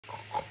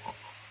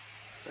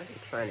What are you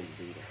trying to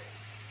do there?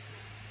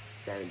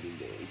 17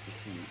 days.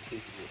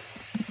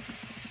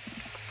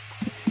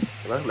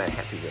 Welcome back,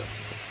 happy girl.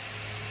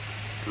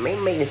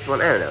 Maybe make this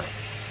one, I don't know.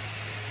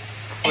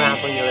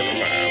 Probably a little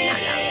bit. Nah.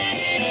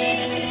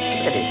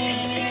 Look at this.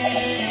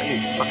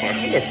 Fucking, I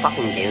hate this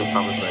fucking game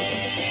problems right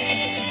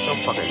there. It's so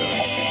fucking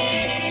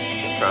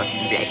annoying. Trust,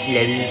 bless,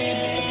 love.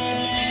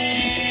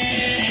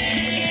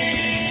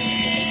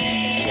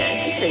 So yeah, I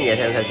keep saying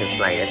that just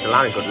like there's a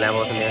lot of good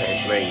levels in there.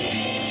 It's very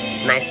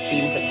nice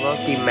themes as well.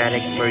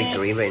 Thematic, very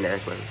green, very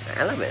nice one.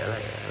 I love it.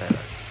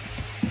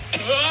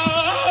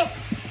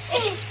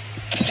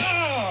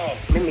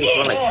 Maybe it's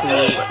more like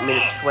 2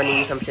 minutes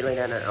 20, some shit like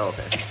that. Oh,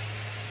 okay.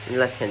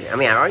 Less than, I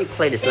mean, I already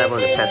played this level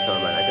in the past,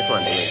 but I just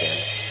want to do it again.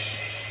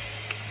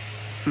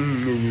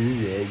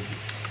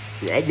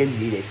 I didn't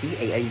do this.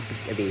 See, I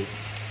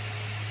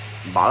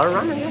baller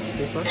run, I guess,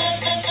 this one.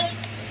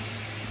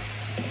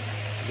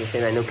 You say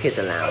that no kids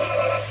allowed.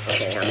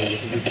 Okay, I mean,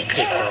 this is the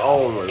kids.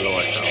 Oh my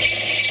lord,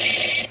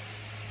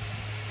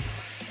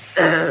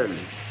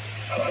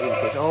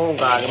 oh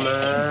god,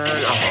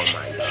 man. Oh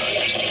my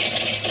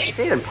god. Is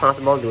it even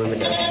possible doing with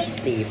the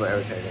Steve or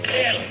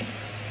everything?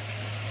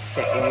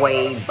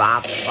 Segway,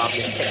 Bob the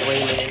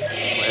Segway man.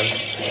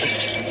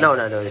 No,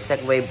 the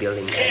Segway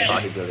building,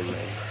 bodybuilding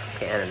man.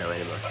 Okay, I don't know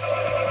anymore.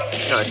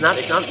 No, it's not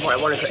what I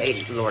want to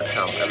create Lord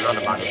Trump. I'm not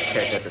about his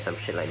characters or some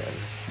shit like that.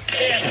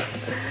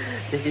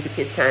 This is the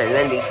kids time, and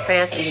then the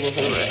fast eating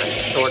thing, like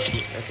short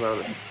as well.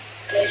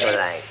 So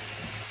like,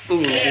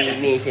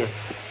 me too.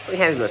 We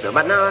have it so,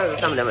 but now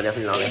some of them are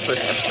definitely long. The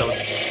first episode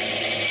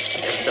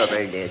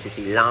very days, you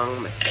see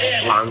long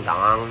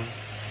dong.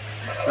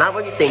 Not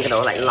what you think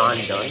though, like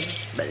London,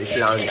 but it's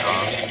London.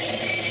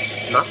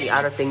 Not the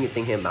other thing you're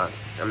thinking about.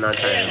 I'm not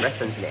trying to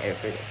reference the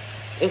everything.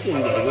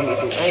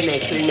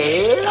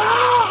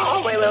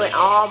 Oh, wait.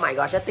 Oh my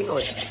gosh, that thing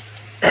always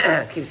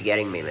keeps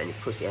getting me, man. You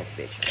pussy ass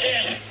bitch.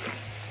 I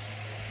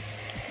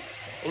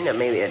think that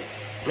maybe it.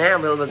 Now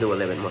we'll do a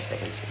little bit more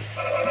seconds.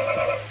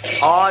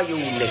 Oh, you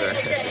nigger.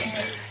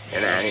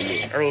 And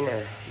I mean,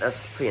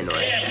 that's pretty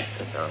annoying.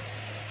 That's all.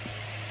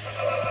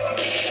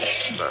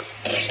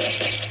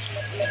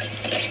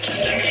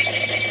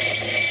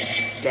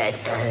 That's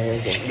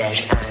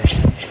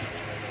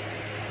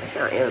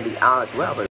not, it'll be all as well, but